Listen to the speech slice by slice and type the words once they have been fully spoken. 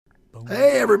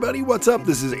Hey everybody, what's up?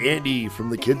 This is Andy from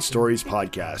the Kids Stories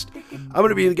Podcast. I'm going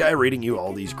to be the guy reading you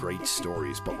all these great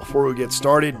stories, but before we get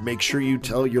started, make sure you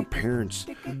tell your parents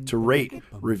to rate,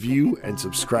 review, and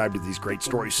subscribe to these great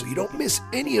stories so you don't miss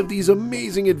any of these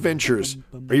amazing adventures.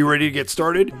 Are you ready to get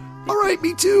started? All right,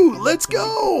 me too. Let's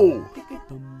go!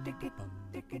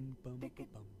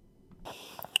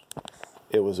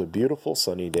 It was a beautiful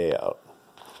sunny day out,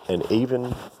 and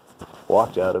Avin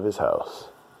walked out of his house.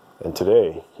 And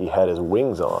today he had his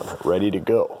wings on, ready to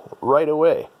go, right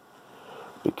away,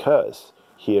 because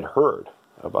he had heard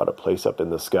about a place up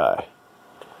in the sky.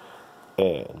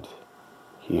 And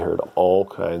he heard all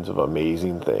kinds of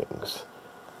amazing things,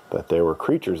 that there were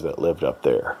creatures that lived up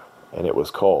there, and it was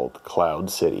called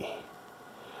Cloud City.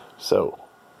 So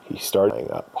he started going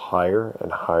up higher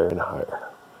and higher and higher,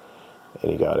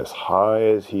 and he got as high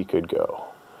as he could go,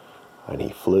 and he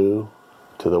flew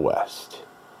to the west.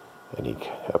 And he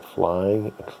kept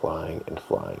flying and flying and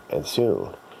flying. And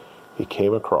soon he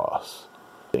came across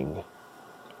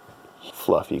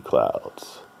fluffy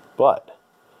clouds. But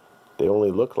they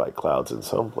only looked like clouds in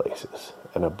some places.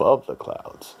 And above the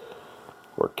clouds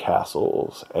were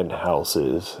castles and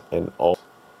houses and all.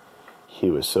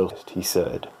 He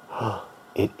said,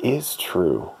 "It is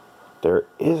true. There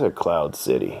is a cloud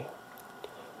city."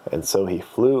 And so he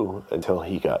flew until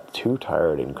he got too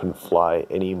tired and couldn't fly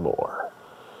anymore.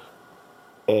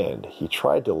 And he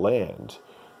tried to land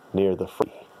near the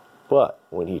free. But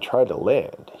when he tried to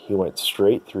land, he went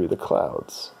straight through the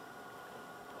clouds.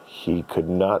 He could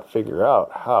not figure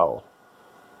out how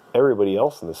everybody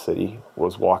else in the city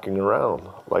was walking around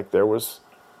like there was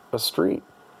a street.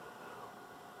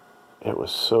 It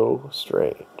was so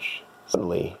strange.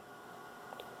 Suddenly,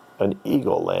 an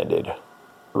eagle landed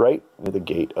right near the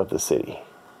gate of the city.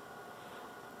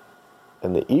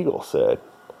 And the eagle said,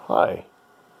 "Hi,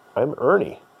 I'm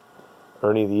Ernie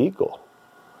the Eagle.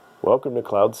 Welcome to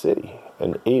Cloud City."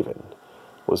 And Avin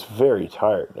was very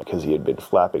tired because he had been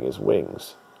flapping his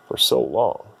wings for so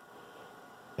long.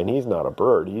 And he's not a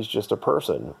bird, he's just a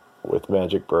person with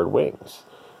magic bird wings.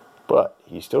 But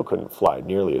he still couldn't fly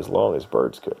nearly as long as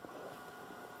birds could.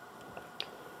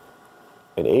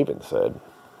 And Avin said,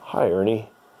 "Hi, Ernie.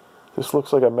 This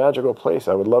looks like a magical place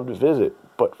I would love to visit,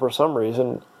 but for some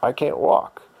reason I can't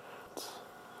walk."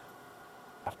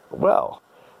 "Well,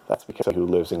 that's because who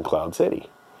lives in Cloud City.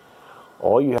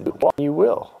 All you have to do is walk, you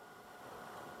will."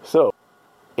 So,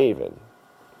 Avin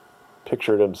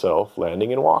pictured himself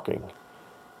landing and walking,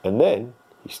 and then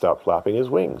he stopped flapping his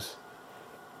wings.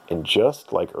 And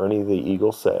just like Ernie the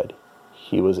Eagle said,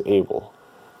 he was able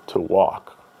to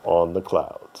walk on the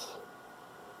clouds.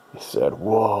 He said,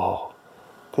 "Whoa,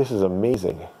 this is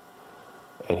amazing."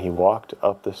 And he walked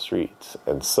up the streets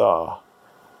and saw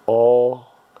all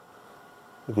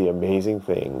the amazing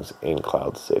things in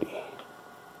Cloud City.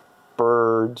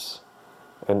 Birds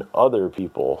and other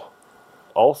people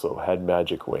also had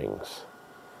magic wings.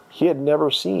 He had never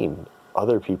seen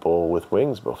other people with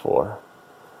wings before.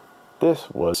 This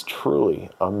was truly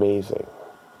amazing.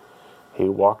 He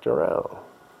walked around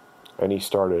and he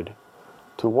started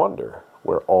to wonder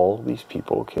where all these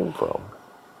people came from.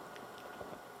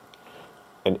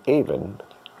 And Avin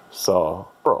saw a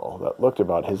girl that looked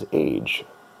about his age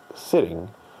sitting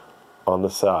on the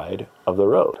side of the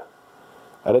road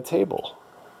at a table,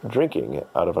 drinking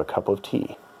out of a cup of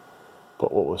tea.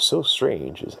 But what was so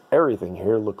strange is everything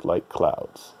here looked like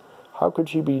clouds. How could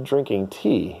she be drinking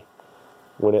tea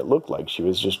when it looked like she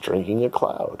was just drinking a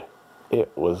cloud?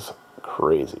 It was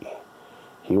crazy.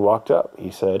 He walked up.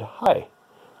 He said, "Hi,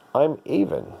 I'm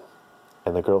Avin."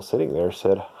 And the girl sitting there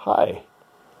said, "Hi,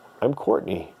 I'm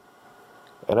Courtney,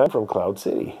 and I'm from Cloud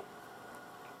City."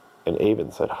 And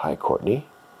Avin said, "Hi, Courtney.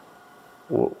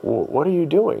 What are you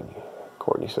doing?"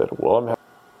 Courtney said, "Well,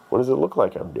 what does it look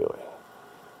like I'm doing?"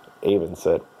 Avin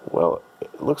said, "Well,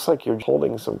 it looks like you're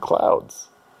holding some clouds."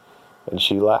 And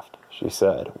she laughed. She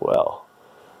said, "Well,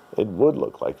 it would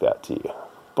look like that to you.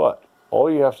 But all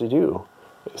you have to do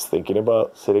is thinking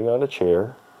about sitting on a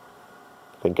chair,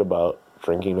 think about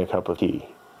drinking a cup of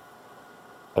tea.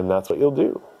 And that's what you'll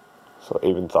do." So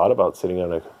Avin thought about sitting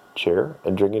on a chair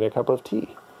and drinking a cup of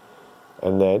tea.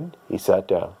 And then he sat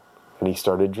down and he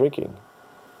started drinking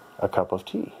a cup of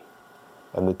tea.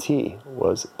 And the tea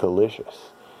was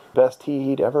delicious. Best tea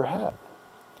he'd ever had.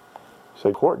 He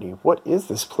said, "Courtney, what is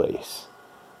this place?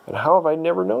 And how have I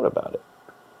never known about it?"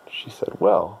 She said,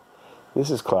 "Well, this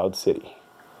is Cloud City.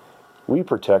 We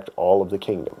protect all of the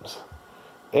kingdoms.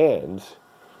 And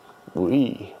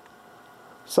we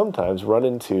sometimes run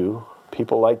into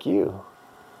people like you."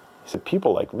 He said,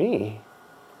 "People like me?"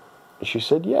 And she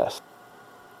said, "Yes.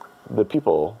 The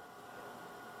people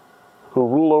who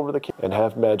rule over the kingdom and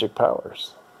have magic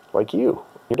powers, like you,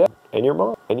 your dad, and your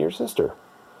mom, and your sister,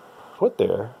 put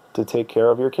there to take care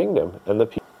of your kingdom and the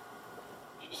people.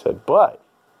 She said, but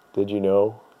did you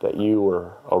know that you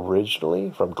were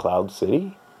originally from Cloud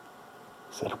City?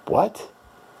 He said, what?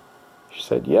 She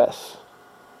said, yes.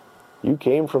 You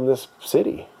came from this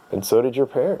city, and so did your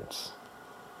parents.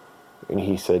 And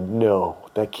he said, no,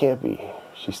 that can't be.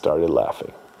 She started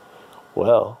laughing.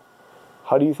 Well,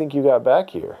 how do you think you got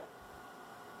back here?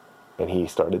 And he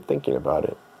started thinking about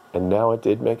it, and now it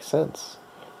did make sense.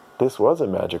 This was a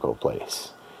magical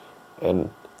place,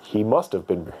 and he must have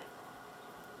been.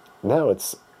 Now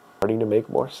it's starting to make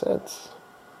more sense.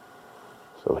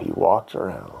 So he walked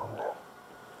around,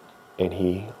 and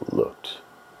he looked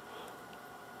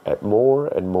at more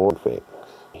and more things.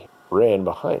 He ran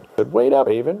behind her. Said, wait up,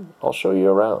 Avin, I'll show you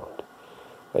around.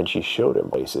 And she showed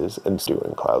him places and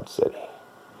in Cloud City.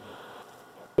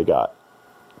 They got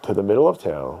to the middle of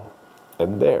town,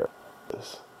 and there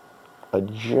was a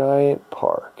giant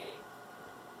park.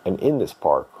 And in this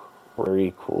park were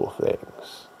very cool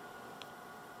things.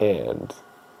 And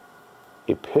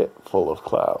a pit full of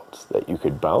clouds that you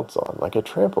could bounce on like a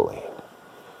trampoline.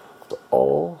 It's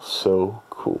all so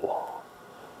cool.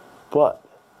 But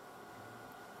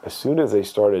as soon as they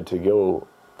started to go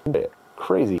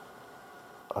crazy,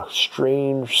 a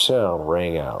strange sound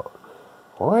rang out.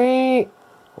 Wait,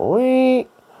 wait,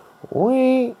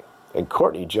 wait. And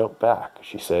Courtney jumped back.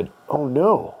 She said, oh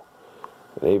no.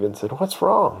 And Avin said, what's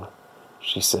wrong?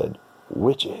 She said,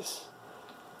 witches.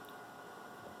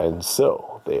 And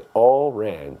so they all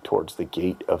ran towards the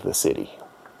gate of the city.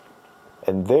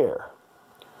 And there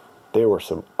were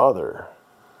some other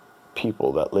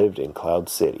people that lived in Cloud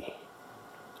City.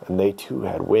 And they too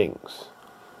had wings.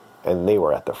 And they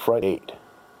were at the front gate,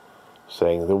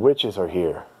 saying, the witches are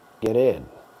here. Get in.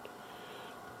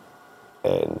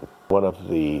 And one of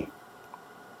the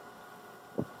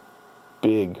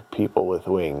big people with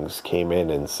wings came in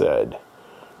and said,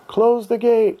 close the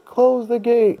gate,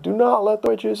 do not let the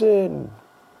witches in.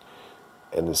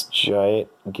 And this giant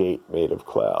gate made of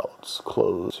clouds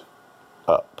closed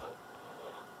up,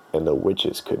 and the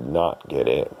witches could not get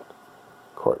in.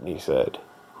 Courtney said,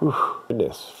 whew,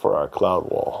 goodness for our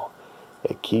cloud wall.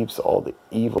 It keeps all the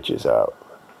evil witches out.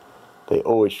 They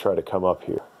always try to come up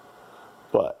here,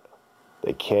 but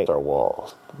they can't our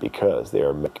walls because they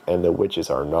are and the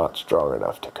witches are not strong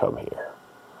enough to come here.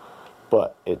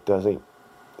 But it doesn't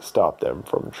stop them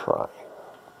from trying.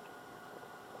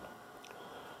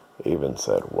 Avin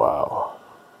said, wow,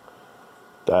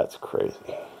 that's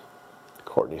crazy.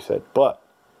 Courtney said, but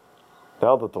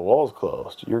now that the wall's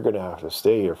closed, you're going to have to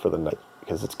stay here for the night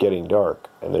because it's getting dark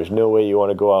and there's no way you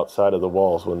want to go outside of the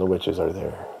walls when the witches are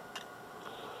there.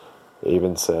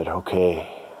 Avin said, okay,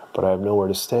 but I have nowhere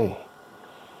to stay.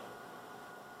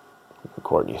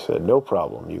 Courtney said, no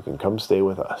problem, you can come stay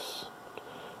with us.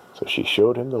 So she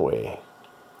showed him the way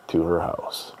to her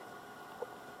house.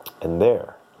 And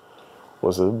there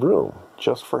was a room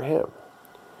just for him.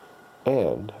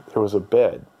 And there was a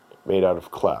bed made out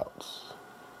of clouds.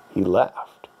 He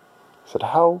laughed. He said,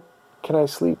 how can I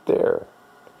sleep there?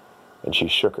 And she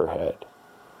shook her head.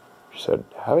 She said,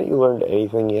 haven't you learned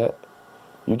anything yet?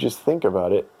 You just think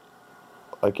about it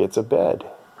like it's a bed,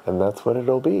 and that's what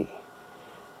it'll be.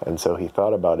 And so he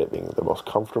thought about it being the most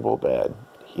comfortable bed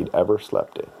he'd ever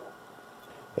slept in.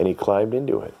 And he climbed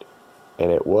into it,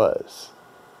 and it was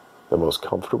the most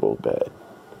comfortable bed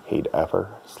he'd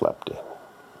ever slept in.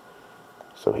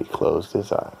 So he closed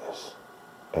his eyes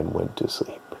and went to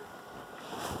sleep.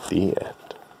 The end.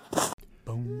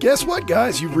 Guess what,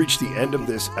 guys? You've reached the end of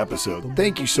this episode.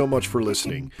 Thank you so much for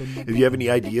listening. If you have any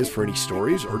ideas for any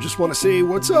stories or just want to say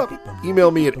what's up,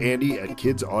 email me at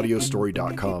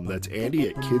andy@kidsaudiostory.com. That's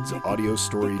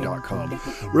andy@kidsaudiostory.com.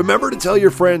 Remember to tell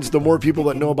your friends. The more people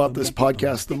that know about this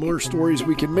podcast, the more stories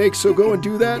we can make. So go and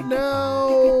do that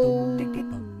now.